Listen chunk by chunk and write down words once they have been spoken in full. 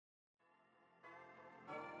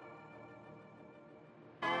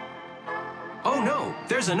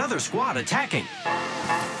There's another squad attacking.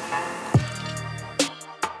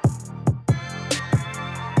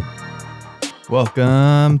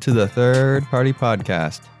 Welcome to the Third Party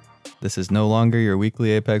Podcast. This is no longer your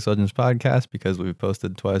weekly Apex Legends podcast because we've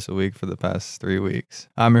posted twice a week for the past 3 weeks.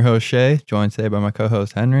 I'm your host, Shay, joined today by my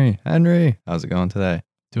co-host, Henry. Henry, how's it going today?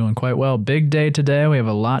 Doing quite well. Big day today. We have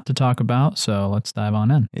a lot to talk about, so let's dive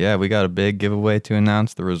on in. Yeah, we got a big giveaway to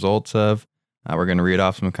announce the results of. We're going to read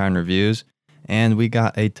off some kind reviews, and we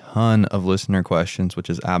got a ton of listener questions,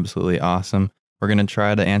 which is absolutely awesome. We're going to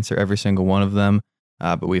try to answer every single one of them,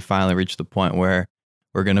 but we finally reached the point where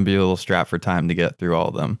we're going to be a little strapped for time to get through all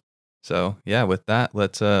of them. So yeah, with that,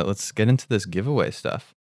 let's get into this giveaway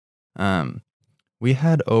stuff. We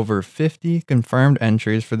had over 50 confirmed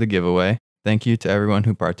entries for the giveaway. Thank you to everyone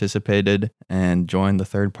who participated and joined the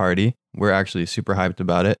third party. We're actually super hyped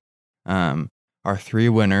about it. Our 3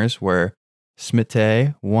 winners were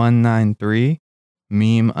Smite193,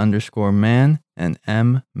 meme_man, and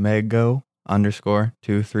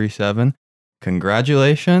mmego_237.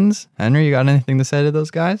 Congratulations. Henry, you got anything to say to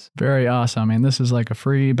those guys? Very awesome. I mean, this is like a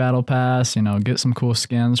free battle pass, get some cool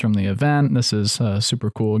skins from the event. This is a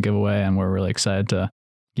super cool giveaway, and we're really excited to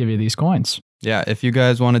give you these coins. Yeah, if you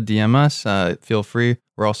guys want to DM us, feel free.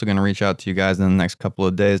 We're also going to reach out to you guys in the next couple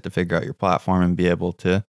of days to figure out your platform and be able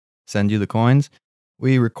to send you the coins.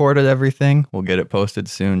 We recorded everything. We'll get it posted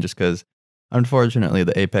soon just because, unfortunately,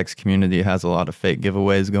 the Apex community has a lot of fake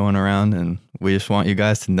giveaways going around, and we just want you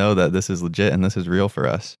guys to know that this is legit and this is real for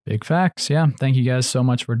us. Big facts. Yeah. Thank you guys so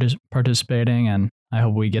much for participating, and I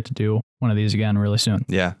hope we get to do one of these again really soon.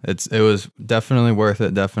 Yeah, it was definitely worth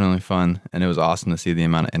it, definitely fun, and it was awesome to see the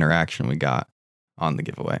amount of interaction we got on the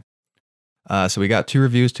giveaway. So we got 2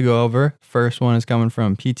 reviews to go over. First one is coming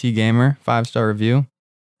from PT Gamer, 5-star review.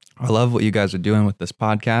 I love what you guys are doing with this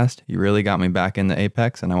podcast. You really got me back into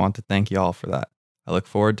Apex, and I want to thank you all for that. I look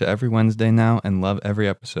forward to every Wednesday now and love every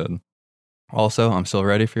episode. Also, I'm still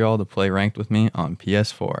ready for y'all to play ranked with me on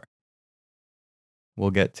PS4.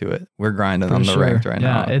 We'll get to it. We're grinding on the ranked right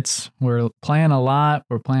now. Yeah, we're playing a lot.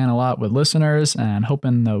 We're playing a lot with listeners and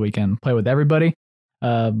hoping that we can play with everybody.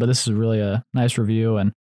 But this is really a nice review,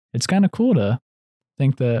 and it's kind of cool to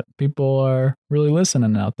think that people are really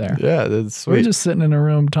listening out there. Yeah, that's sweet. We're just sitting in a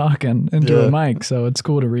room talking into a mic, so it's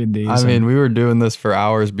cool to read these. I mean, we were doing this for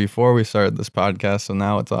hours before we started this podcast, so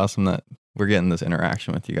now it's awesome that we're getting this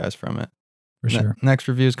interaction with you guys from it. For sure. Next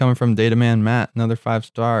review is coming from Dataman Matt, another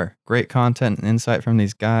 5-star. Great content and insight from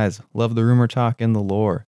these guys. Love the rumor talk and the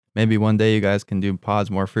lore. Maybe one day you guys can do pods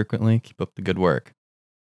more frequently. Keep up the good work.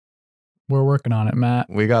 We're working on it, Matt.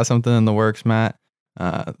 We got something in the works, Matt.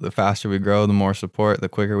 The faster we grow, the more support, the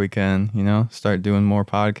quicker we can, start doing more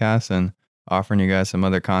podcasts and offering you guys some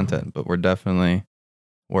other content. But we're definitely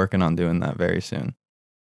working on doing that very soon.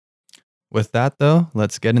 With that, though,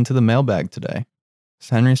 let's get into the mailbag today.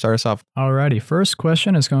 So Henry, start us off. Alrighty, first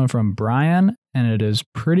question is coming from Brian, and it is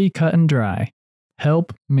pretty cut and dry.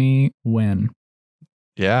 Help me win.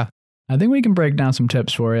 Yeah. I think we can break down some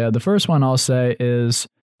tips for you. The first one I'll say is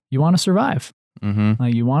you want to survive. Mm-hmm.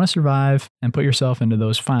 You want to survive and put yourself into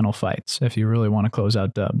those final fights if you really want to close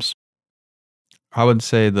out dubs. I would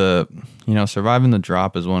say surviving the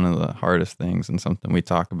drop is one of the hardest things and something we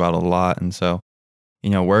talk about a lot. And so,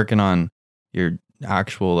 working on your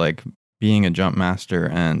actual, being a jump master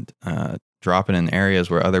and dropping in areas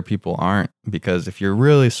where other people aren't, because if you're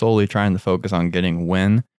really solely trying to focus on getting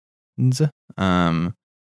wins, you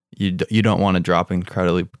don't want to drop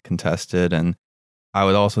incredibly contested. And I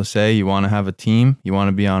would also say you want to have a team. You want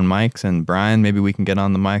to be on mics. And Brian, maybe we can get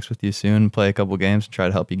on the mics with you soon, play a couple games, and try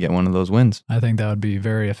to help you get one of those wins. I think that would be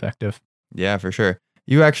very effective. Yeah, for sure.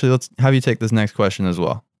 Let's have you take this next question as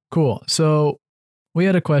well. Cool. So we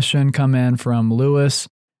had a question come in from Lewis,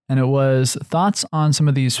 and it was thoughts on some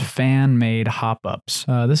of these fan-made hop-ups.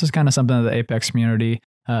 This is kind of something that the Apex community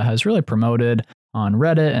has really promoted on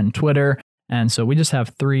Reddit and Twitter. And so we just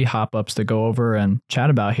have 3 hop-ups to go over and chat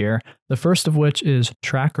about here. The first of which is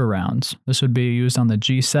tracker rounds. This would be used on the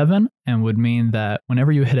G7 and would mean that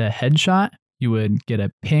whenever you hit a headshot, you would get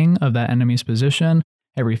a ping of that enemy's position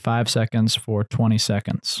every 5 seconds for 20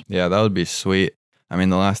 seconds. Yeah, that would be sweet. I mean,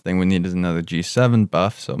 the last thing we need is another G7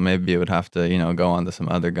 buff, so maybe it would have to, go on to some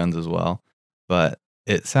other guns as well. But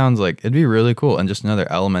it sounds like it'd be really cool and just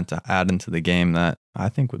another element to add into the game that I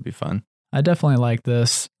think would be fun. I definitely like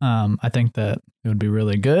this. I think that it would be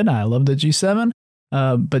really good. I love the G7.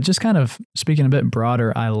 But just kind of speaking a bit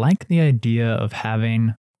broader, I like the idea of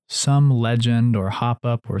having some legend or hop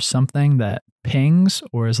up or something that pings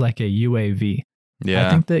or is like a UAV. Yeah.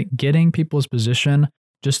 I think that getting people's position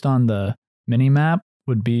just on the mini map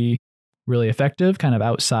would be really effective, kind of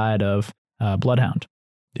outside of Bloodhound.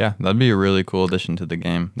 Yeah, that'd be a really cool addition to the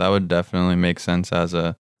game. That would definitely make sense as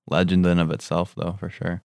a legend in of itself, though, for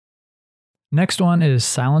sure. Next one is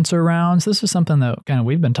silencer rounds. This is something that kind of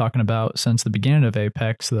we've been talking about since the beginning of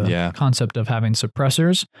Apex, the Yeah. concept of having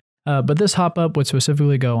suppressors. But this hop up would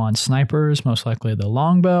specifically go on snipers, most likely the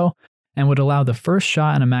longbow, and would allow the first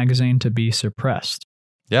shot in a magazine to be suppressed.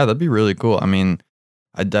 Yeah, that'd be really cool. I mean,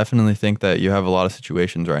 I definitely think that you have a lot of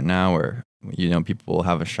situations right now where, people will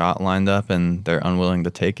have a shot lined up and they're unwilling to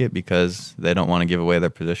take it because they don't want to give away their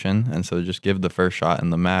position. And so just give the first shot in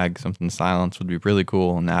the mag, something silence would be really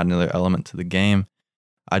cool and add another element to the game.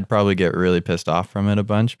 I'd probably get really pissed off from it a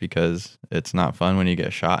bunch because it's not fun when you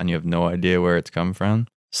get shot and you have no idea where it's come from.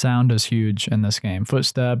 Sound is huge in this game.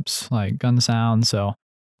 Footsteps, like gun sound. So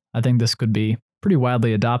I think this could be pretty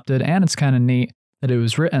widely adopted. And it's kind of neat that it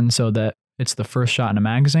was written so that it's the first shot in a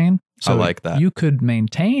magazine. So I like that. You could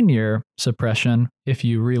maintain your suppression if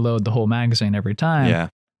you reload the whole magazine every time. Yeah.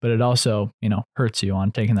 But it also, hurts you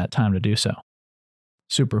on taking that time to do so.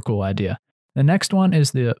 Super cool idea. The next one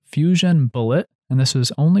is the fusion bullet, and this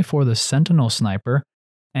is only for the Sentinel sniper.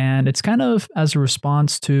 And it's kind of as a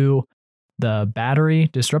response to the battery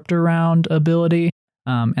disruptor round ability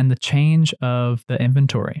and the change of the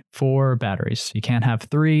inventory for batteries. You can't have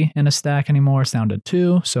 3 in a stack anymore. It's down to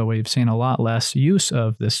 2. So we've seen a lot less use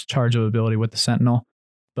of this charge of ability with the Sentinel.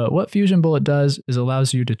 But what Fusion Bullet does is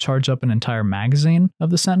allows you to charge up an entire magazine of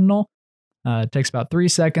the Sentinel. It takes about 3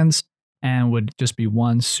 seconds and would just be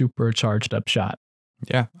one super charged up shot.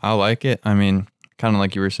 Yeah, I like it. I mean, kind of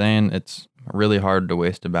like you were saying, it's really hard to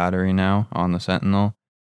waste a battery now on the Sentinel.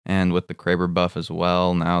 And with the Kraber buff as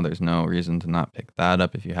well, now there's no reason to not pick that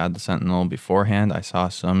up if you had the Sentinel beforehand. I saw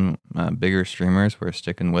some bigger streamers were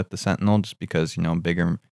sticking with the Sentinel just because,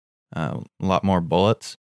 bigger, a lot more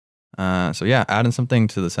bullets. So yeah, adding something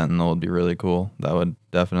to the Sentinel would be really cool. That would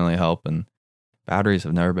definitely help. And batteries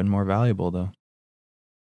have never been more valuable, though.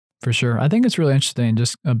 For sure. I think it's really interesting,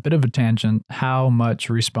 just a bit of a tangent, how much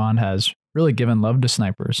Respawn has really given love to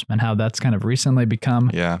snipers and how that's kind of recently become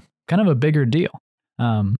kind of a bigger deal.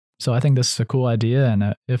 So I think this is a cool idea.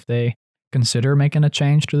 And if they consider making a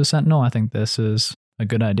change to the Sentinel, I think this is a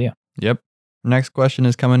good idea. Yep. Next question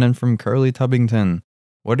is coming in from Curly Tubbington.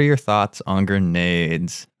 What are your thoughts on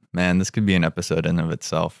grenades? Man, this could be an episode in of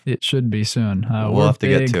itself. It should be soon. We'll have to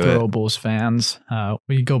get to it. We're big throwables fans.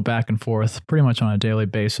 We go back and forth pretty much on a daily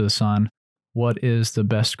basis on what is the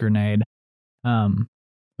best grenade. But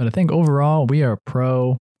I think overall we are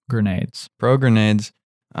pro grenades. Pro grenades.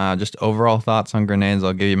 Just overall thoughts on grenades.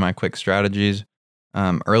 I'll give you my quick strategies.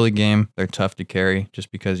 Early game, they're tough to carry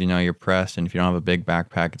just because, you're pressed. And if you don't have a big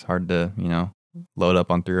backpack, it's hard to, load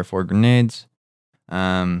up on 3 or 4 grenades.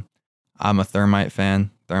 I'm a thermite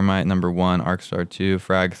fan. Thermite number 1, Arcstar 2,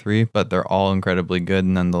 Frag 3, but they're all incredibly good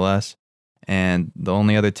nonetheless. And the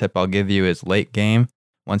only other tip I'll give you is late game.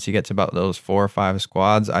 Once you get to about those 4 or 5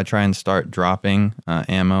 squads, I try and start dropping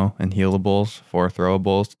ammo and healables for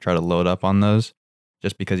throwables to try to load up on those,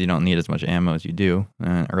 just because you don't need as much ammo as you do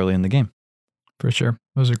early in the game. For sure.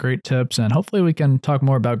 Those are great tips. And hopefully we can talk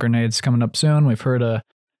more about grenades coming up soon. We've heard a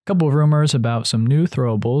couple of rumors about some new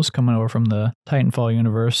throwables coming over from the Titanfall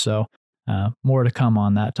universe. So more to come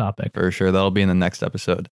on that topic. For sure. That'll be in the next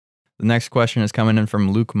episode. The next question is coming in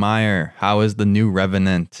from Luke Meyer. How is the new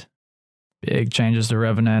Revenant? Big changes to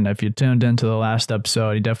Revenant. If you tuned into the last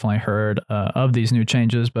episode, you definitely heard of these new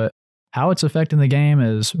changes, but how it's affecting the game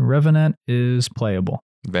is Revenant is playable.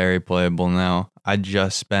 Very playable now. I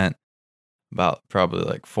just spent about probably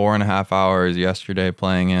like 4.5 hours yesterday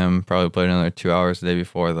playing him. Probably played another 2 hours the day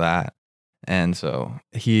before that. And so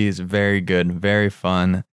he's very good, very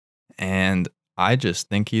fun. And I just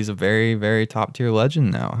think he's a very, very top tier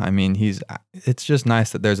legend now. I mean, it's just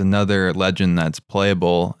nice that there's another legend that's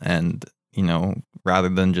playable and, rather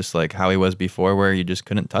than just like how he was before where you just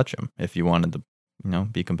couldn't touch him if you wanted to,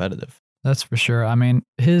 be competitive. That's for sure. I mean,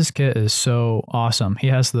 his kit is so awesome. He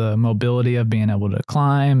has the mobility of being able to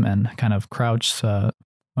climb and kind of crouch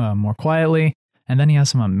more quietly. And then he has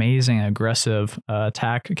some amazing aggressive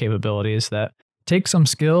attack capabilities that take some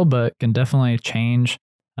skill, but can definitely change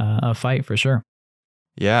a fight for sure.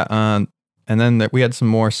 Yeah. And then we had some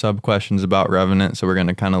more sub questions about Revenant. So we're going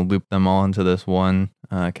to kind of loop them all into this one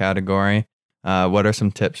category. What are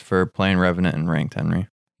some tips for playing Revenant in ranked, Henry?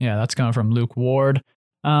 Yeah, that's coming from Luke Ward.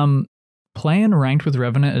 Playing ranked with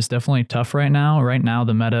Revenant is definitely tough right now. Right now,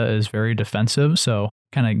 the meta is very defensive. So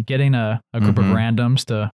kind of getting a group of randoms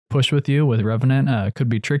to push with you with Revenant could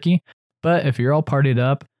be tricky. But if you're all partied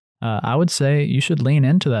up, I would say you should lean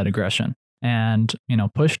into that aggression and,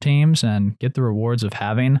 push teams and get the rewards of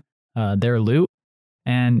having their loot.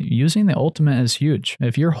 And using the ultimate is huge.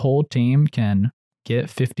 If your whole team can get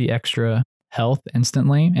 50 extra health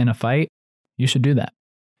instantly in a fight, you should do that.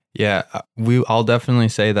 Yeah, I'll definitely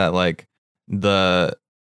say that like the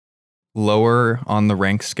lower on the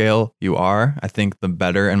rank scale you are, I think the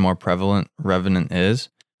better and more prevalent Revenant is.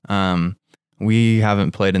 We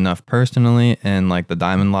haven't played enough personally in like the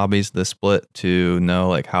diamond lobbies this split to know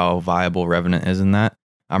like how viable Revenant is in that.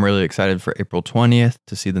 I'm really excited for April 20th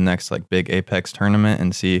to see the next like big Apex tournament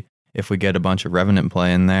and see if we get a bunch of Revenant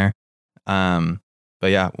play in there. But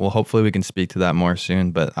yeah, well, hopefully we can speak to that more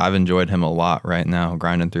soon. But I've enjoyed him a lot right now,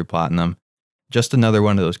 grinding through Platinum. Just another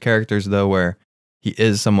one of those characters, though, where he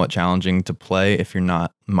is somewhat challenging to play if you're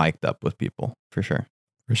not mic'd up with people, for sure.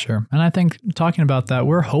 For sure. And I think talking about that,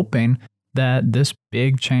 we're hoping that this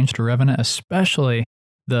big change to Revenant, especially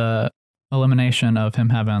the elimination of him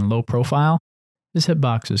having low profile, his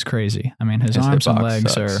hitbox is crazy. I mean, his arms and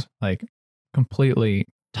legs are like completely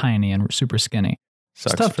tiny and super skinny.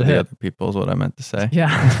 Sucks tough for the other people is what I meant to say.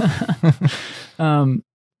 Yeah.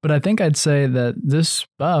 But I think I'd say that this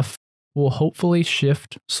buff will hopefully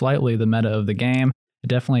shift slightly the meta of the game. It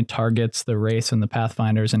definitely targets the Wraiths and the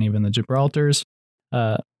Pathfinders and even the Gibraltars.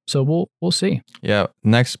 So we'll see. Yeah.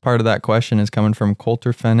 Next part of that question is coming from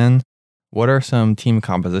Coulter Fennon. What are some team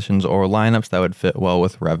compositions or lineups that would fit well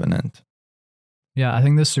with Revenant? Yeah, I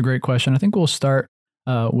think this is a great question. I think we'll start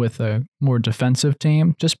with a more defensive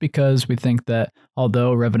team, just because we think that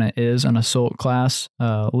although Revenant is an assault class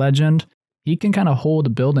legend, he can kind of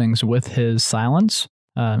hold buildings with his silence.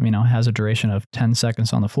 Has a duration of 10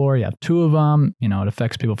 seconds on the floor. You have two of them. It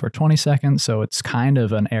affects people for 20 seconds. So it's kind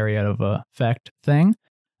of an area of effect thing.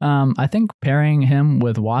 I think pairing him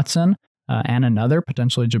with Watson and another,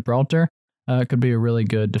 potentially Gibraltar, could be a really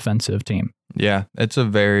good defensive team. Yeah, it's a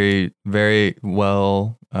very, very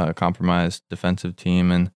well compromised defensive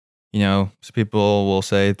team. And, some people will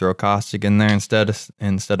say throw Caustic in there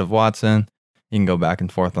instead of Watson. You can go back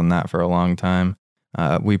and forth on that for a long time.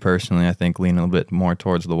 We personally, I think, lean a little bit more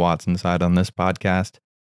towards the Watson side on this podcast.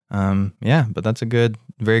 But that's a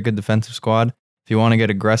very good defensive squad. If you want to get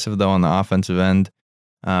aggressive, though, on the offensive end,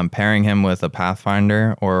 pairing him with a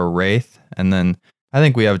Pathfinder or a Wraith, and then I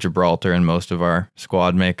think we have Gibraltar in most of our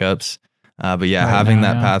squad makeups. But yeah, having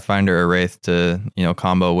that Pathfinder or Wraith to,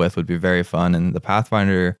 combo with would be very fun. And the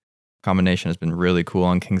Pathfinder combination has been really cool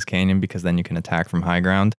on Kings Canyon because then you can attack from high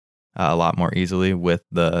ground a lot more easily with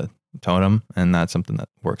the totem. And that's something that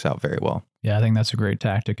works out very well. Yeah, I think that's a great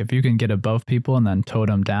tactic. If you can get above people and then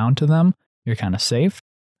totem down to them, you're kind of safe.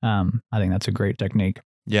 I think that's a great technique.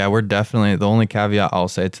 Yeah, we're definitely, the only caveat I'll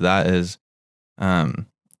say to that is I'm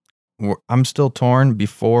still torn.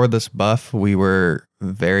 Before this buff, we were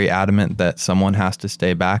very adamant that someone has to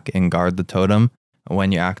stay back and guard the totem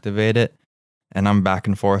when you activate it. And I'm back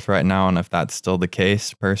and forth right now on if that's still the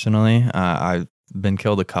case personally. I've been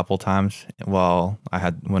killed a couple times when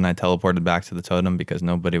I teleported back to the totem because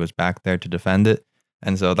nobody was back there to defend it.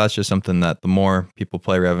 And so that's just something that the more people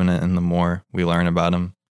play Revenant and the more we learn about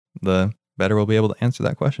them, the better we'll be able to answer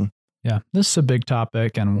that question. Yeah, this is a big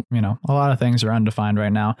topic, and a lot of things are undefined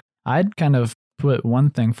right now. I'd kind of put one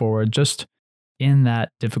thing forward, just in that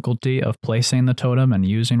difficulty of placing the totem and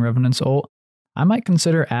using Revenant's ult. I might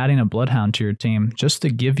consider adding a Bloodhound to your team just to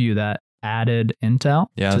give you that added intel.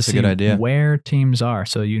 Yeah, that's a good idea. Where teams are,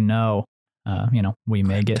 so we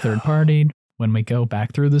may get third partied when we go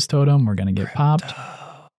back through this totem. We're gonna get popped,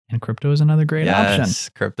 and crypto is another great option. Yes,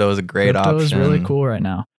 crypto is a great option. Crypto is really cool right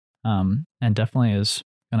now, and definitely is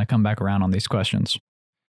gonna come back around on these questions.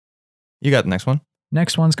 You got the next one.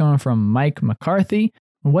 Next one's coming from Mike McCarthy.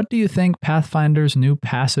 What do you think Pathfinder's new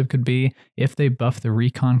passive could be if they buff the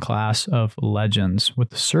recon class of Legends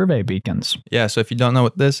with the survey beacons? Yeah, so if you don't know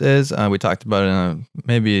what this is, we talked about it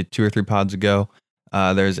maybe 2 or 3 pods ago.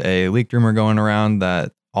 There's a leaked rumor going around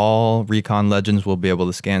that all recon Legends will be able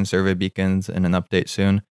to scan survey beacons in an update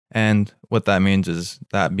soon. And what that means is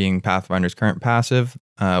that being Pathfinder's current passive,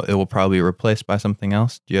 it will probably be replaced by something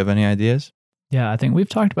else. Do you have any ideas? Yeah, I think we've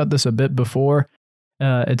talked about this a bit before.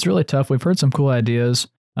 It's really tough. We've heard some cool ideas.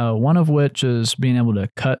 One of which is being able to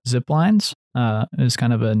cut zip lines is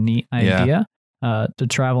kind of a neat idea. To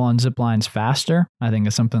travel on zip lines faster, I think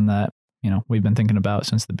is something that we've been thinking about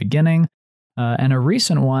since the beginning. And a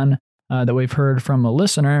recent one that we've heard from a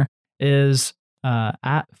listener is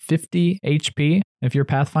at 50 HP, if you're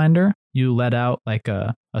Pathfinder, you let out like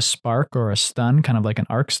a spark or a stun, kind of like an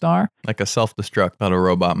arc star. Like a self-destruct that a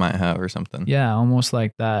robot might have or something. Yeah, almost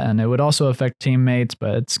like that. And it would also affect teammates,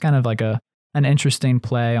 but it's kind of like an interesting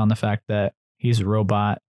play on the fact that he's a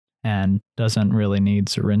robot and doesn't really need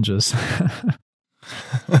syringes.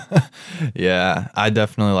 Yeah, I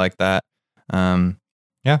definitely like that.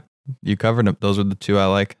 Yeah, you covered it. Those are the two I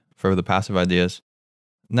like for the passive ideas.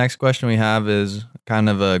 Next question we have is kind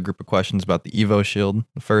of a group of questions about the Evo Shield.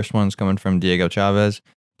 The first one's coming from Diego Chavez.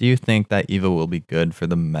 Do you think that Evo will be good for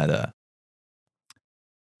the meta?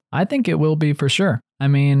 I think it will be for sure. I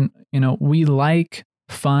mean, we like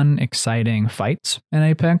fun, exciting fights in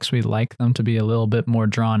Apex. We like them to be a little bit more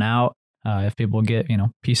drawn out. If people get,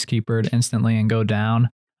 peacekeepered instantly and go down,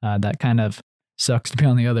 that kind of sucks to be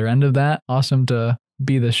on the other end of that. Awesome to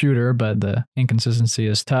be the shooter, but the inconsistency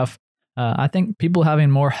is tough. I think people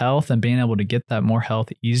having more health and being able to get that more health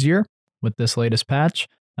easier with this latest patch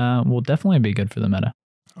will definitely be good for the meta.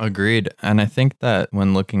 Agreed. And I think that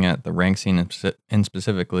when looking at the rank scene in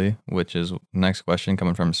specifically, which is next question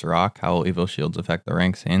coming from Sirach, how will Evo Shields affect the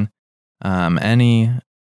rank scene? Any,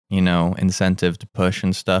 incentive to push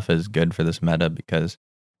and stuff is good for this meta because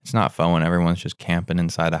it's not fun when everyone's just camping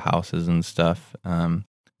inside of houses and stuff.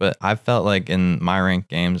 But I felt like in my ranked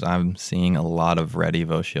games, I'm seeing a lot of red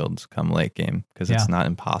Evo Shields come late game because it's not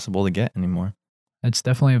impossible to get anymore. It's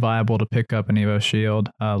definitely viable to pick up an Evo Shield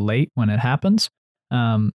late when it happens.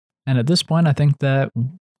 And at this point, I think that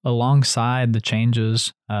alongside the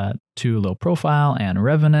changes to low profile and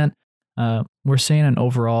Revenant, we're seeing an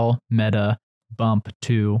overall meta bump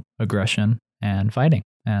to aggression and fighting,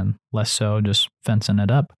 and less so just fencing it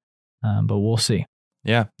up. But we'll see.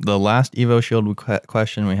 Yeah, the last Evo Shield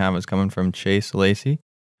question we have is coming from Chase Lacey.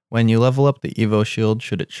 When you level up the Evo Shield,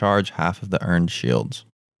 should it charge half of the earned shields?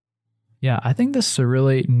 Yeah, I think this is a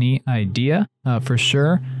really neat idea for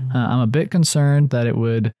sure. I'm a bit concerned that it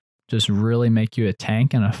would just really make you a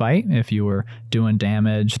tank in a fight if you were doing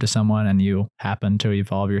damage to someone and you happen to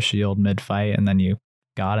evolve your shield mid-fight and then you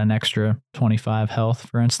got an extra 25 health,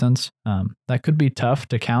 for instance. That could be tough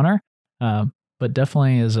to counter, but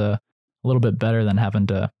definitely is a little bit better than having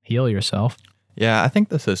to heal yourself. Yeah, I think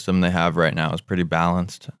the system they have right now is pretty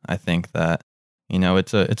balanced. I think that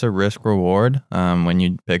it's a risk reward when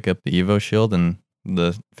you pick up the Evo Shield, and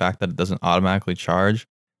the fact that it doesn't automatically charge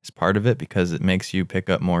is part of it because it makes you pick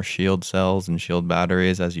up more shield cells and shield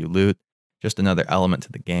batteries as you loot. Just another element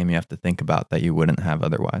to the game you have to think about that you wouldn't have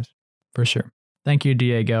otherwise. For sure. Thank you,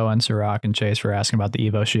 Diego and Sirach and Chase, for asking about the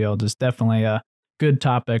Evo Shield. It's definitely a good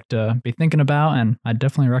topic to be thinking about, and I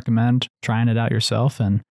definitely recommend trying it out yourself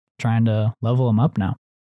and trying to level them up now.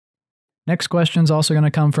 Next question is also going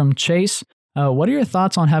to come from Chase. What are your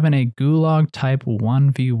thoughts on having a Gulag type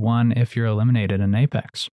 1v1 if you're eliminated in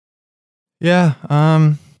Apex? Yeah,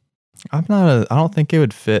 I don't think it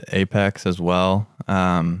would fit Apex as well.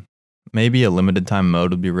 Maybe a limited time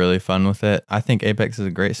mode would be really fun with it. I think Apex is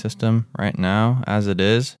a great system right now as it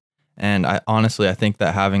is. And I think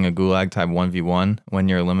that having a Gulag type 1v1 when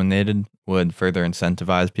you're eliminated would further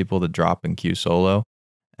incentivize people to drop and queue solo.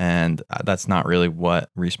 And that's not really what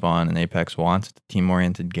Respawn and Apex wants. It's a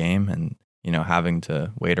team-oriented game, and having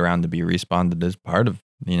to wait around to be respawned is part of,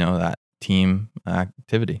 that team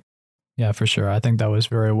activity. Yeah, for sure. I think that was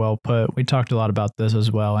very well put. We talked a lot about this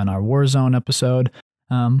as well in our Warzone episode.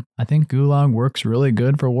 I think Gulag works really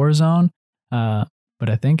good for Warzone, but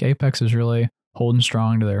I think Apex is really holding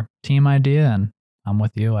strong to their team idea, and I'm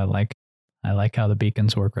with you. I like how the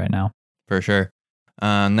beacons work right now. For sure.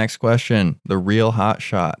 Next question. The Real Hot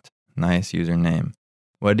Shot. Nice username.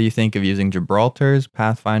 What do you think of using Gibraltar's,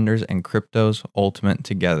 Pathfinder's, and Crypto's ultimate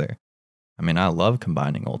together? I mean, I love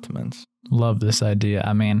combining ultimates. Love this idea.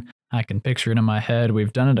 I mean, I can picture it in my head.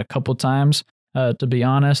 We've done it a couple times. To be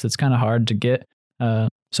honest, it's kind of hard to get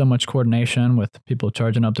so much coordination with people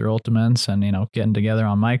charging up their ultimates and, getting together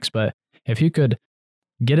on mics. But if you could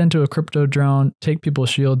get into a crypto drone, take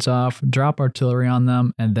people's shields off, drop artillery on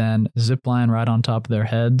them, and then zip line right on top of their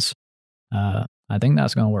heads, I think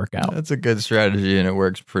that's going to work out. That's a good strategy, and it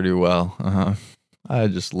works pretty well. I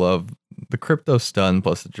just love the crypto stun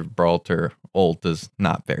plus the Gibraltar ult is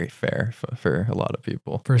not very fair for a lot of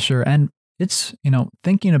people. For sure. And it's,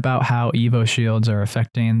 thinking about how Evo shields are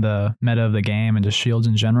affecting the meta of the game and just shields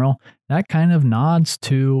in general, that kind of nods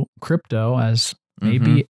to crypto as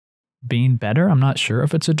maybe being better. I'm not sure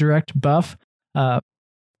if it's a direct buff, but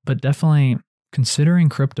definitely considering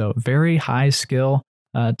crypto, very high skill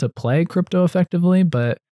to play crypto effectively,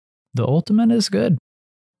 but the ultimate is good.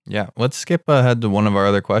 Yeah, let's skip ahead to one of our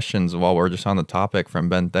other questions while we're just on the topic from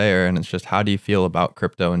Ben Thayer, and it's just how do you feel about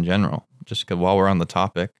crypto in general? Just while we're on the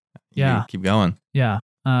topic, keep going. Yeah,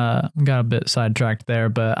 got a bit sidetracked there,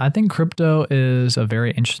 but I think crypto is a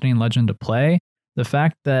very interesting legend to play. The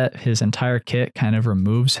fact that his entire kit kind of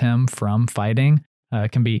removes him from fighting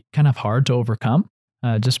can be kind of hard to overcome,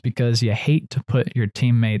 just because you hate to put your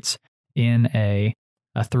teammates in a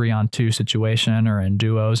 3-on-2 situation or in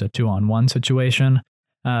duos, a 2-on-1 situation.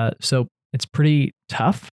 So it's pretty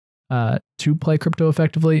tough to play crypto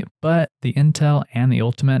effectively, but the intel and the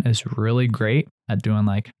ultimate is really great at doing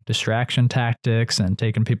like distraction tactics and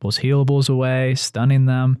taking people's healables away, stunning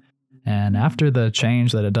them. And after the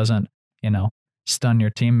change that it doesn't, stun your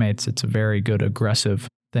teammates, it's a very good aggressive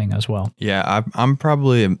thing as well. Yeah, I'm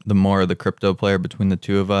probably the more of the crypto player between the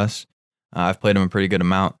two of us. I've played him a pretty good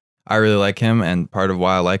amount. I really like him, and part of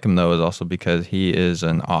why I like him, though, is also because he is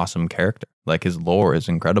an awesome character. Like, his lore is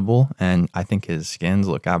incredible, and I think his skins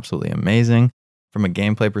look absolutely amazing. From a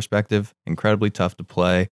gameplay perspective, incredibly tough to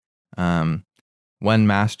play. When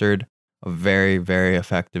mastered, a very, very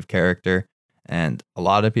effective character. And a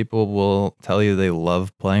lot of people will tell you they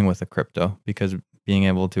love playing with a crypto because being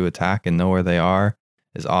able to attack and know where they are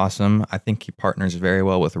is awesome. I think he partners very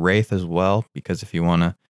well with Wraith as well, because if you want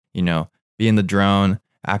to, be in the drone,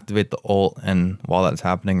 activate the ult, and while that's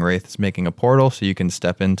happening, Wraith is making a portal so you can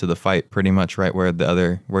step into the fight pretty much right where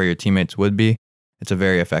your teammates would be. It's a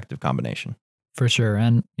very effective combination. For sure.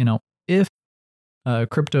 And, if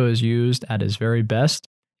crypto is used at its very best,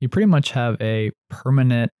 you pretty much have a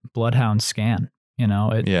permanent Bloodhound scan.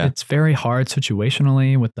 It's very hard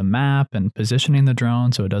situationally with the map and positioning the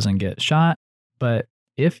drone so it doesn't get shot. But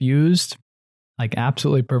if used like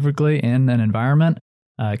absolutely perfectly in an environment,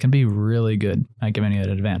 it can be really good at giving you an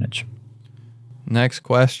advantage. Next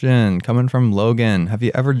question coming from Logan. Have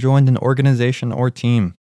you ever joined an organization or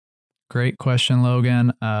team? Great question,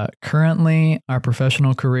 Logan. Currently, our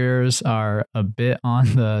professional careers are a bit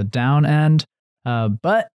on the down end.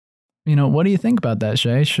 But, what do you think about that,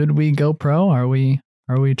 Shay? Should we go pro? Are we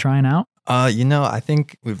trying out? I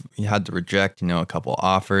think we've had to reject, a couple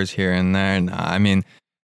offers here and there. And I mean,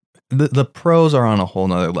 the pros are on a whole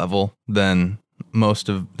nother level than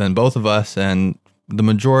both of us and the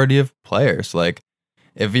majority of players. Like,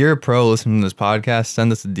 if you're a pro listening to this podcast,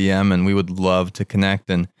 send us a DM and we would love to connect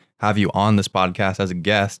and have you on this podcast as a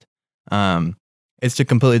guest. It's a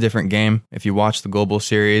completely different game. If you watch the Global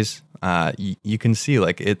Series, you can see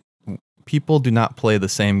people do not play the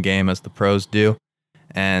same game as the pros do.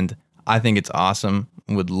 And I think it's awesome.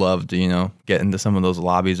 Would love to, get into some of those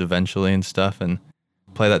lobbies eventually and stuff and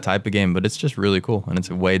play that type of game. But it's just really cool and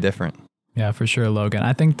it's way different. Yeah, for sure, Logan.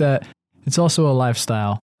 I think that it's also a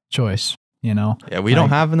lifestyle choice, Yeah, we don't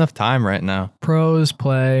have enough time right now. Pros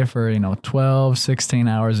play for, 12, 16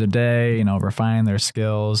 hours a day, refining their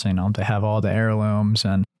skills, they have all the heirlooms.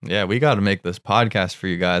 And yeah, we got to make this podcast for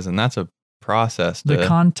you guys. And that's a process. The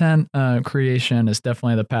content creation is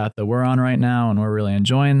definitely the path that we're on right now. And we're really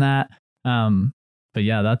enjoying that. But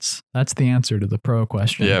yeah, that's the answer to the pro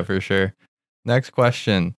question. Yeah, for sure. Next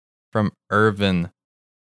question from Irvin.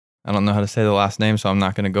 I don't know how to say the last name, so I'm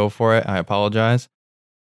not going to go for it. I apologize.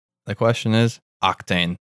 The question is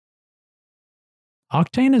Octane.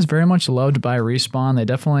 Octane is very much loved by Respawn. They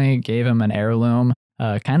definitely gave him an heirloom,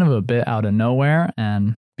 kind of a bit out of nowhere,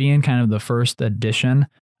 and being kind of the first addition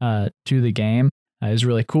to the game is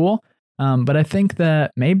really cool. But I think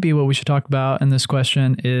that maybe what we should talk about in this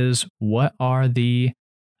question is what are the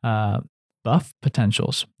buff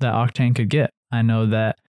potentials that Octane could get. I know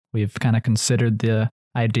that we've kind of considered the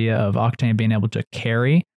idea of Octane being able to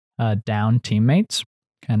carry down teammates,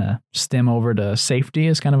 kind of stem over to safety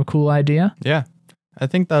is kind of a cool idea. Yeah, I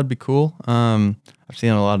think that would be cool. I've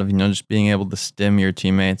seen a lot of, just being able to stem your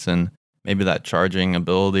teammates and maybe that charging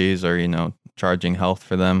abilities or, charging health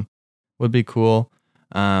for them would be cool.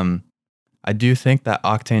 I do think that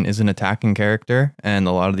Octane is an attacking character, and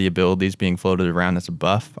a lot of the abilities being floated around as a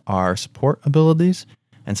buff are support abilities.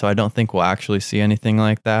 And so I don't think we'll actually see anything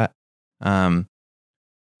like that.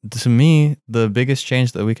 To me, the biggest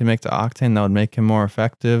change that we can make to Octane that would make him more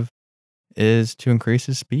effective is to increase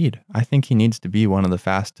his speed. I think he needs to be one of the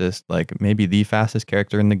fastest, like maybe the fastest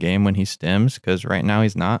character in the game when he stems, because right now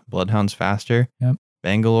he's not. Bloodhound's faster. Yep.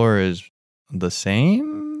 Bangalore is the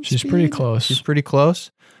same. She's pretty close. She's pretty close.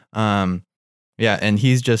 Yeah, and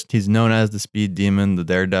he's known as the speed demon, the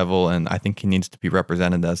daredevil, and I think he needs to be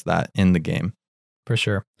represented as that in the game. For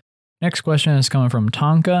sure. Next question is coming from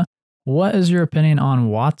Tonka. What is your opinion on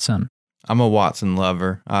Wattson? I'm a Wattson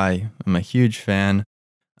lover. I am a huge fan.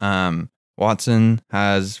 Wattson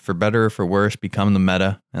has, for better or for worse, become the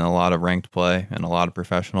meta in a lot of ranked play and a lot of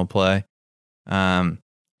professional play.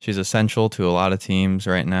 She's essential to a lot of teams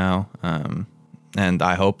right now. And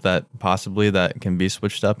I hope that possibly that can be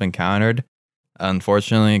switched up and countered.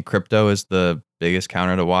 Unfortunately, crypto is the biggest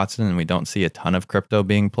counter to Wattson, and we don't see a ton of crypto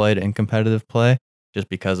being played in competitive play just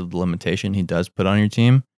because of the limitation he does put on your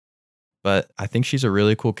team. But I think she's a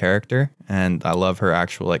really cool character, and I love her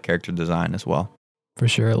actual character design as well. For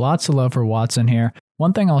sure. Lots of love for Wattson here.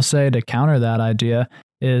 One thing I'll say to counter that idea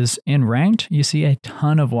is in ranked, you see a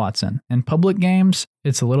ton of Watson. In public games,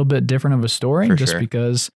 it's a little bit different of a story For just sure.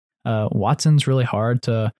 because Watson's really hard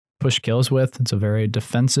to push kills with. It's a very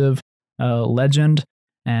defensive legend,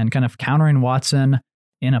 and kind of countering Watson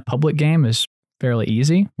in a public game is fairly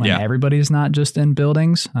easy when everybody's not just in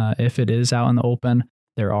buildings. If it is out in the open,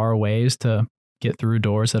 there are ways to get through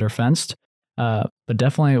doors that are fenced. But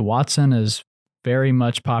definitely Watson is very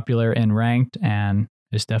much popular in ranked and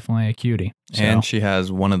is definitely a cutie. So, and she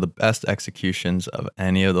has one of the best executions of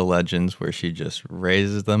any of the legends where she just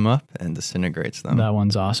raises them up and disintegrates them. That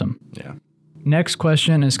one's awesome. Yeah. Next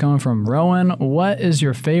question is coming from Rowan. What is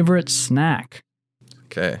your favorite snack?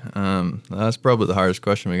 Okay. That's probably the hardest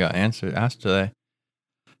question we got asked today.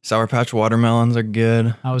 Sour Patch watermelons are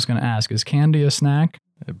good. I was going to ask, is candy a snack?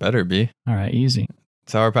 It better be. All right, easy.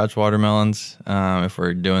 Sour Patch watermelons. If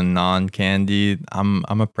we're doing non-candy, I'm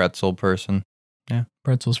a pretzel person. Yeah,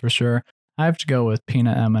 pretzels for sure. I have to go with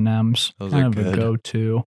peanut M&Ms. Those kind are of good. a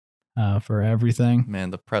go-to for everything. Man,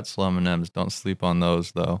 the pretzel M&Ms, don't sleep on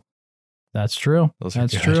those though. That's true.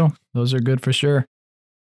 That's true. Those are good for sure.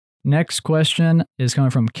 Next question is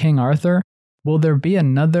coming from King Arthur. Will there be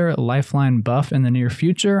another Lifeline buff in the near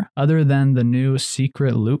future other than the new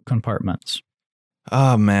secret loot compartments?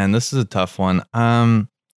 Oh man, this is a tough one. I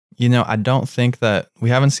don't think that we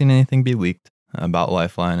haven't seen anything be leaked about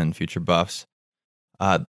Lifeline and future buffs.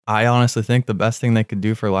 I honestly think the best thing they could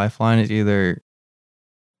do for Lifeline is either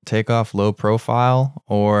take off low profile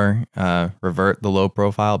or revert the low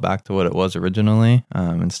profile back to what it was originally.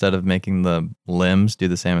 Instead of making the limbs do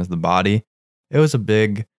the same as the body. It was a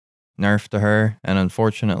big nerf to her, and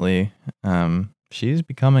unfortunately, she's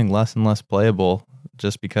becoming less and less playable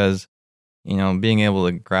just because, being able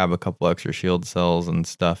to grab a couple extra shield cells and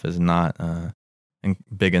stuff is not a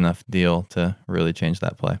big enough deal to really change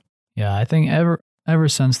that play. Yeah, I think ever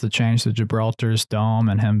since the change to Gibraltar's dome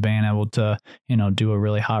and him being able to, do a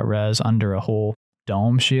really hot res under a whole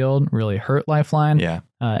dome shield really hurt Lifeline. Yeah.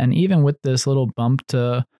 And even with this little bump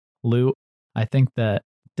to loot, I think that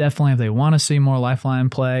definitely if they want to see more Lifeline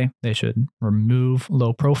play, they should remove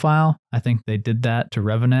low profile. I think they did that to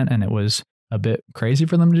Revenant and it was a bit crazy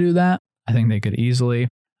for them to do that. I think they could easily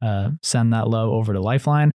send that low over to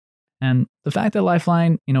Lifeline. And the fact that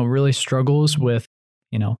Lifeline, really struggles with,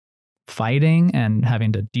 fighting and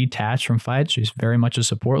having to detach from fights, she's very much a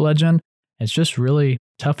support legend. It's just really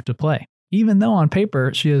tough to play, even though on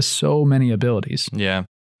paper she has so many abilities. Yeah,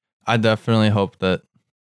 I definitely hope that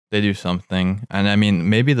they do something. And I mean,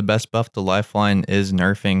 maybe the best buff to Lifeline is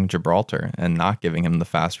nerfing Gibraltar and not giving him the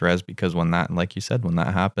fast res, because when that, like you said, when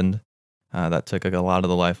that happened, that took a lot of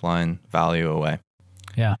the Lifeline value away.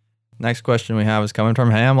 Yeah. Next question we have is coming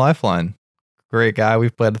from Hey, I'm Lifeline. Great guy.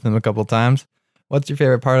 We've played with him a couple times. What's your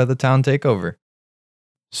favorite part of the town takeover?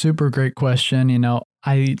 Super great question.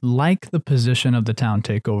 I like the position of the town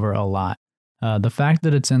takeover a lot. The fact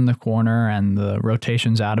that it's in the corner and the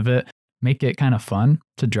rotations out of it make it kind of fun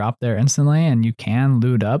to drop there instantly, and you can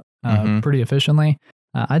loot up pretty efficiently.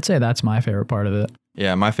 I'd say that's my favorite part of it.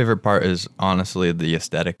 Yeah, my favorite part is honestly the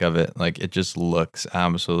aesthetic of it. Like, it just looks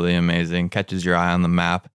absolutely amazing. Catches your eye on the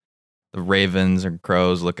map. The ravens and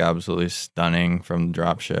crows look absolutely stunning from the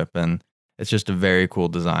dropship, and it's just a very cool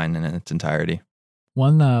design in its entirety.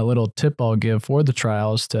 One little tip I'll give for the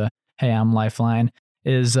trials to Hey, I'm Lifeline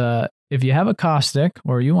is if you have a caustic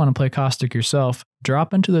or you want to play caustic yourself,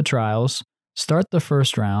 drop into the trials, start the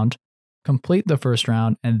first round, complete the first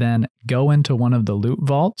round, and then go into one of the loot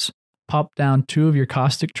vaults, pop down 2 of your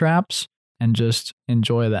caustic traps, and just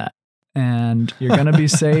enjoy that. And you're going to be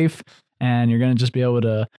safe, and you're going to just be able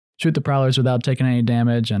to shoot the prowlers without taking any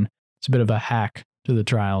damage, and it's a bit of a hack to the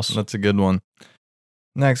trials. That's a good one.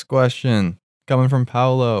 Next question, coming from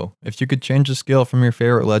Paolo. If you could change a skill from your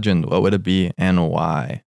favorite legend, what would it be and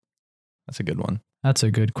why? That's a good one. That's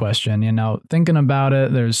a good question. Thinking about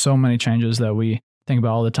it, there's so many changes that we think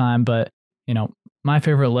about all the time, but, my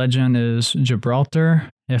favorite legend is Gibraltar.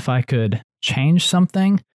 If I could change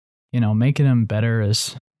something, making him better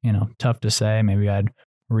is, tough to say. Maybe I'd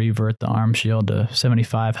revert the arm shield to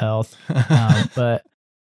 75 health. But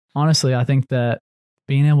honestly, I think that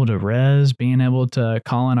being able to res, being able to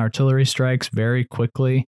call in artillery strikes very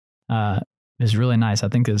quickly is really nice. I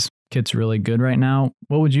think his kit's really good right now.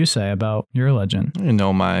 What would you say about your legend?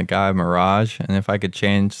 My guy Mirage, and if I could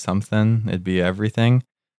change something, it'd be everything.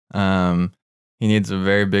 He needs a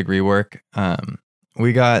very big rework.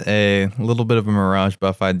 We got a little bit of a Mirage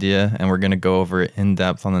buff idea, and we're going to go over it in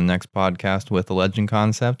depth on the next podcast with the legend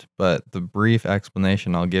concept. But the brief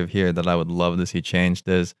explanation I'll give here that I would love to see changed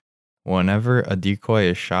is whenever a decoy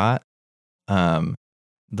is shot,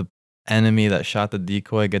 the enemy that shot the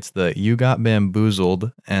decoy gets the "you got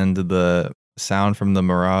bamboozled" and the sound from the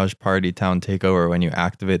Mirage Party Town Takeover when you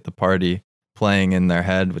activate the party playing in their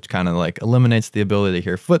head, which kind of like eliminates the ability to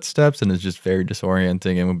hear footsteps and is just very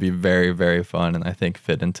disorienting and would be very, very fun. And I think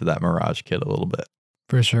fit into that Mirage kit a little bit.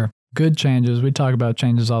 For sure. Good changes. We talk about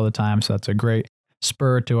changes all the time, so that's a great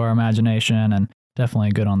spur to our imagination and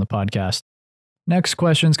definitely good on the podcast. Next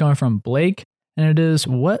question is coming from Blake, and it is,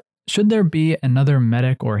 what should there be another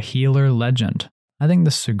medic or healer legend? I think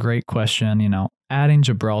this is a great question. Adding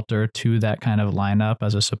Gibraltar to that kind of lineup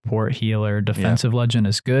as a support healer, defensive legend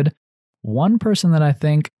is good. One person that I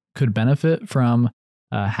think could benefit from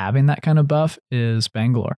having that kind of buff is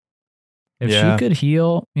Bangalore. If she could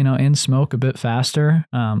heal, in smoke a bit faster,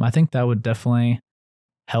 I think that would definitely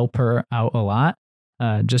help her out a lot,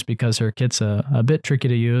 just because her kit's a bit tricky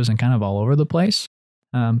to use and kind of all over the place.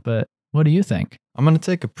 But what do you think? I'm going to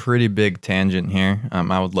take a pretty big tangent here.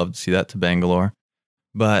 I would love to see that to Bangalore.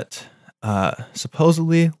 But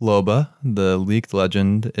supposedly Loba, the leaked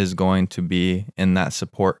legend, is going to be in that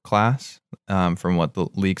support class, from what the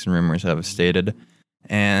leaks and rumors have stated.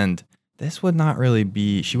 And this would not really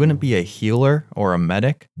be, she wouldn't be a healer or a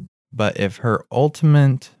medic, but if her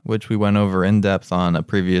ultimate, which we went over in depth on a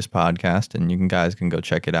previous podcast, and you guys can go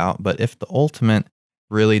check it out, but if the ultimate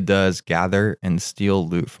really does gather and steal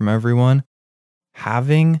loot from everyone,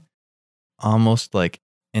 having almost like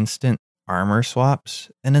instant armor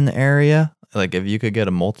swaps in an area, like if you could get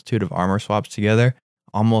a multitude of armor swaps together,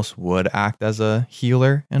 almost would act as a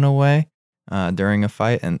healer in a way during a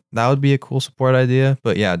fight, and that would be a cool support idea.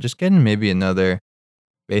 But yeah, just getting maybe another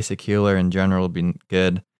basic healer in general would be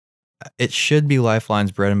good. It should be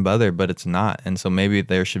Lifeline's bread and butter, but it's not, and so maybe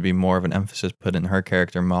there should be more of an emphasis put in her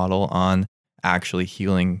character model on actually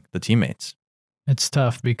healing the teammates. It's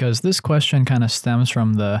tough because this question kind of stems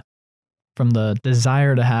from the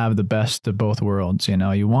desire to have the best of both worlds.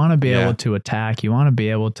 You want to be able to attack, you want to be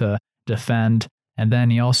able to defend, and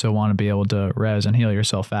then you also want to be able to res and heal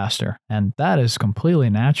yourself faster. And that is completely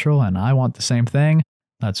natural, and I want the same thing.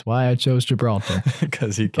 That's why I chose Gibraltar.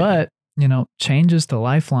 Because he can. But, changes to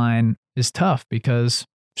Lifeline is tough because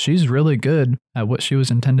she's really good at what she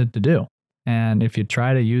was intended to do. And if you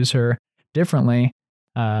try to use her differently,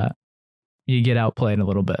 you get outplayed a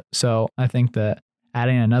little bit. So I think that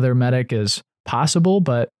adding another medic is possible,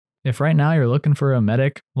 but if right now you're looking for a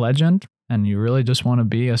medic legend and you really just want to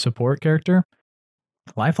be a support character,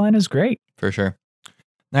 Lifeline is great. For sure.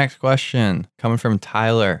 Next question coming from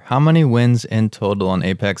Tyler. How many wins in total on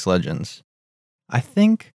Apex Legends? I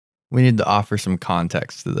think we need to offer some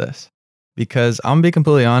context to this because I'm going to be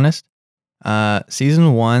completely honest.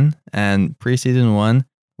 Season 1 and preseason 1,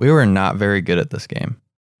 we were not very good at this game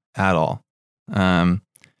at all.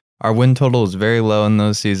 Our win total was very low in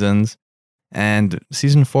those seasons. And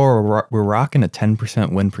season 4, we're rocking a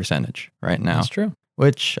 10% win percentage right now. That's true.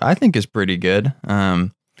 Which I think is pretty good.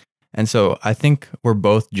 And so I think we're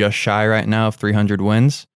both just shy right now of 300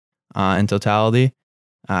 wins in totality.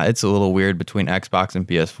 It's a little weird between Xbox and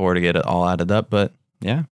PS4 to get it all added up, but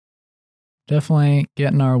yeah. Definitely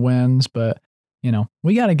getting our wins, but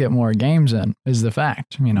we got to get more games in is the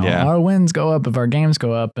fact. Our wins go up if our games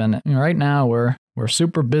go up, and right now we're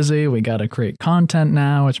super busy. We got to create content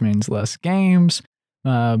now, which means less games.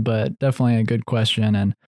 But definitely a good question,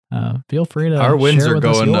 and feel free to our wins share are with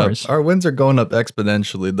going us up. yours. Our wins are going up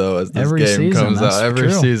exponentially though as this Every game season, comes out every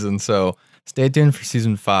true. season. So stay tuned for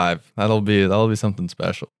season 5. That'll be something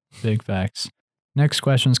special. Big facts. Next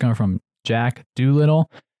question is coming from Jack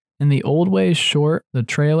Doolittle. In the Old Ways short, the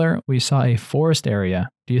trailer, we saw a forest area.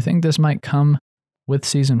 Do you think this might come with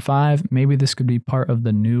season 5? Maybe this could be part of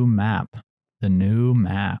the new map. The new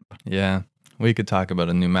map. Yeah, we could talk about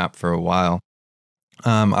a new map for a while.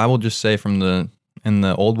 I will just say in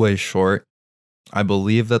the Old Ways short, I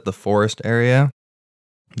believe that the forest area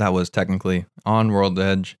that was technically on World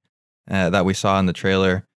Edge that we saw in the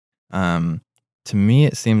trailer, to me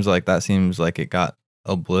it seems like it got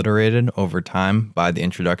obliterated over time by the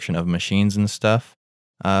introduction of machines and stuff,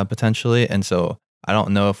 potentially. And so I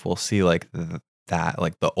don't know if we'll see like that,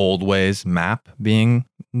 like the Old Ways map being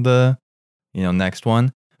the next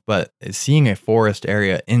one. But seeing a forest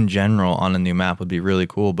area in general on a new map would be really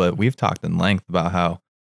cool. But we've talked in length about how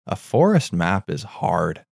a forest map is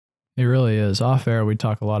hard. It really is. Off air, we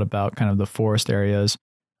talk a lot about kind of the forest areas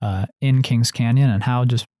in Kings Canyon and how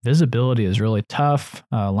just visibility is really tough.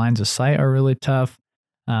 Lines of sight are really tough.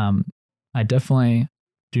 I definitely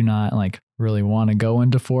do not really want to go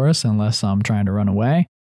into forests unless I'm trying to run away.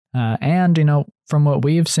 And from what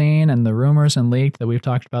we've seen and the rumors and leaked that we've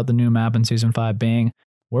talked about the new map in season 5 being,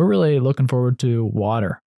 we're really looking forward to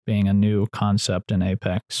water. being a new concept in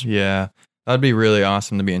Apex. Yeah, that'd be really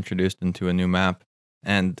awesome to be introduced into a new map.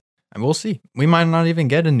 And we'll see. We might not even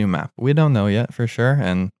get a new map. We don't know yet for sure.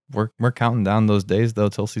 And we're counting down those days though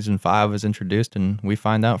till season 5 is introduced and we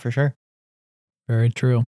find out for sure. Very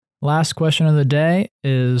true. Last question of the day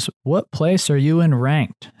is, what place are you in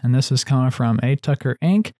ranked? And this is coming from A Tucker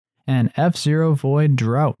Inc. and F-Zero Void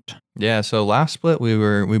Drought. Yeah, so last split we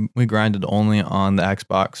grinded only on the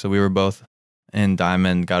Xbox, so we were both in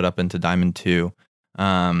Diamond, got up into Diamond 2.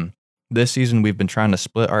 This season we've been trying to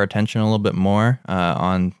split our attention a little bit more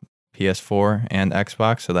on PS4 and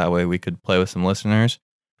Xbox, so that way we could play with some listeners.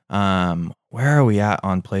 Where are we at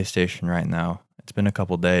on PlayStation right now? It's been a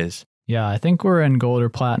couple days. Yeah, I think we're in gold or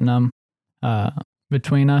platinum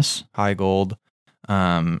between us. High gold.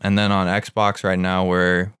 And then on Xbox right now,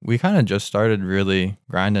 where we kind of just started really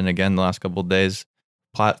grinding again the last couple of days.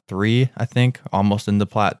 Plat 3, I think, almost into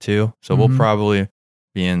Plat 2. So we'll probably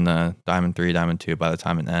be in the Diamond 3, Diamond 2 by the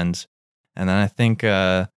time it ends. And then I think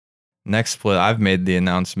next split, I've made the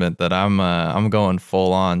announcement that I'm going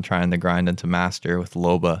full on trying to grind into Master with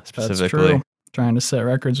Loba specifically. That's true. Trying to set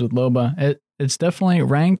records with Loba. It's definitely,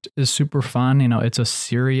 ranked is super fun. You know, it's a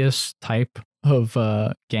serious type of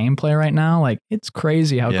gameplay right now. Like, it's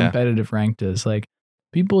crazy how competitive ranked is. Like,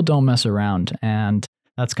 people don't mess around, and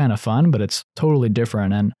that's kind of fun, but it's totally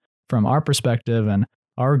different. And from our perspective and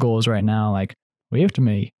our goals right now, like, we have to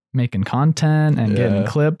be making content and getting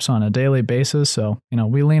clips on a daily basis. So, you know,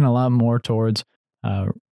 we lean a lot more towards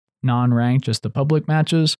non-ranked, just the public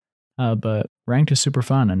matches. But ranked is super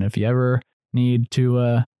fun. And if you ever need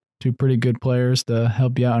two pretty good players to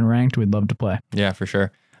help you out in ranked, we'd love to play. Yeah, for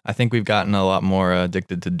sure. I think we've gotten a lot more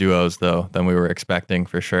addicted to duos, though, than we were expecting,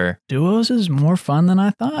 for sure. Duos is more fun than I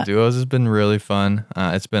thought. Duos has been really fun.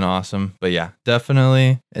 It's been awesome. But yeah,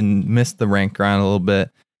 definitely and missed the rank grind a little bit.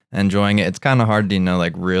 Enjoying it. It's kind of hard to,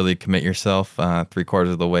 like really commit yourself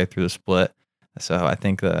 3/4 of the way through the split. So I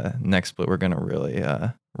think the next split, we're going to really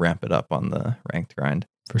ramp it up on the ranked grind.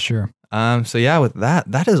 For sure. So yeah, with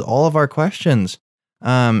that is all of our questions.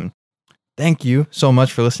 Thank you so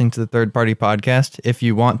much for listening to the Third Party Podcast. If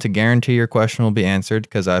you want to guarantee your question will be answered,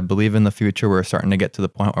 because I believe in the future we're starting to get to the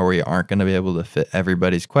point where we aren't going to be able to fit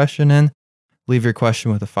everybody's question in, leave your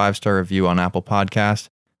question with a 5-star review on Apple Podcast.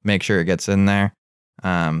 Make sure it gets in there.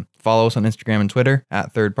 Follow us on Instagram and Twitter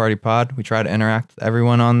at Third Party Pod. We try to interact with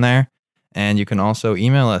everyone on there. And you can also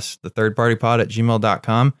email us,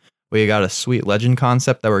 thethirdpartypod@gmail.com. We got a sweet legend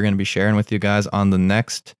concept that we're going to be sharing with you guys on the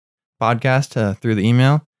next podcast through the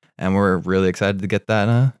email. And we're really excited to get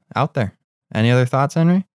that out there. Any other thoughts,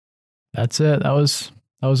 Henry? That's it. That was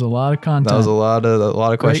a lot of content. That was a lot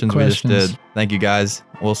of questions we just did. Thank you, guys.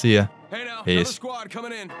 We'll see you. Hey now, Peace. another squad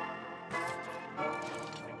coming in.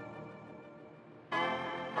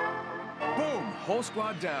 Boom, whole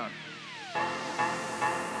squad down.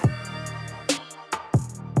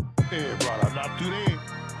 Hey, brother, not today.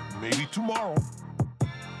 Maybe tomorrow.